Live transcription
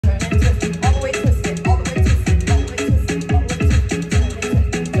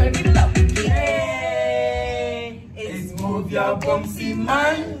a BOOMBSEY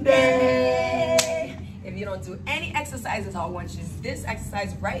Monday. If you don't do any exercises, I want you to do this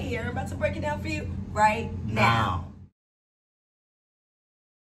exercise right here. I'm about to break it down for you right now.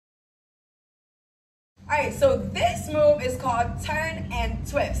 All right, so this move is called turn and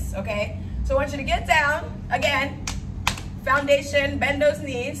twist, okay? So I want you to get down, again, foundation, bend those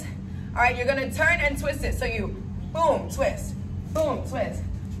knees. All right, you're gonna turn and twist it. So you boom, twist, boom, twist,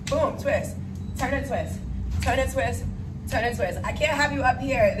 boom, twist, turn and twist, turn and twist, turn and twist. I can't have you up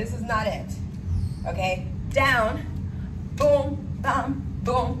here, this is not it, okay? Down, boom, bam,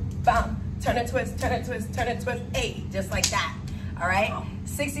 turn and twist, turn and twist, turn and twist, 8, just like that, all right?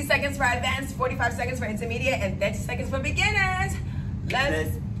 60 seconds for advanced, 45 seconds for intermediate, and 30 seconds for beginners.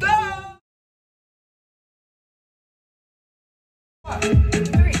 Let's go! 1, 3,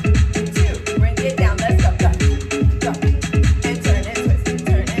 2, bring it down, let's go, go, go. And turn and twist,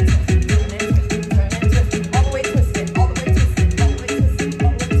 turn and twist, turn and twist, turn and twist. All the way twisted, all the way twisted, all the way twisted,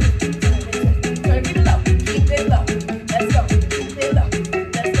 all the way twisted, turn and twist. Turn it low, keep it low. Let's go, keep it low.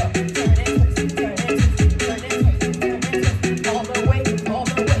 Let's go, turn and twist, turn and twist, turn and twist, turn and twist. All the way, all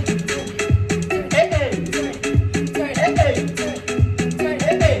the way. Turn it, turn it, turn it, turn it, turn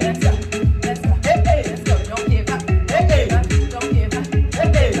it. Let's go, let's go, let's go. Don't give up, don't give up, don't give up. Turn and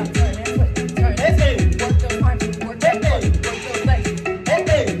twist, turn and twist. Work those arms, work those legs, work those legs.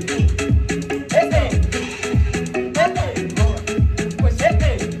 Push it,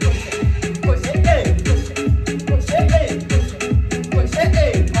 push it, push it, push it, push it, push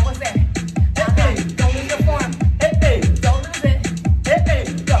it. Almost there. Don't lose your form. Don't lose it.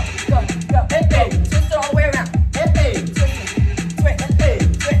 Go, go, go. Twist it all the way around. Twist it. Twist, twist,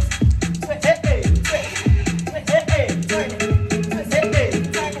 twist, twist, twist, twist, twist, turn it, twist it,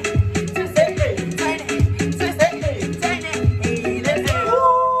 turn it, twist it, turn it, twist it, turn it. Hey, let's go.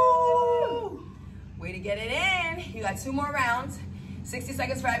 Way to get it in. You got 2 more rounds. 60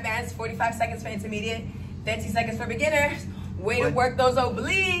 seconds for advanced, 45 seconds for intermediate, 30 seconds for beginners. Way to work those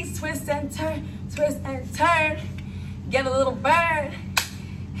obliques. Twist and turn, twist and turn. Get a little burn.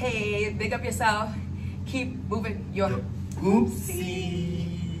 Hey, big up yourself. Keep moving your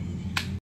BOOMBSEY.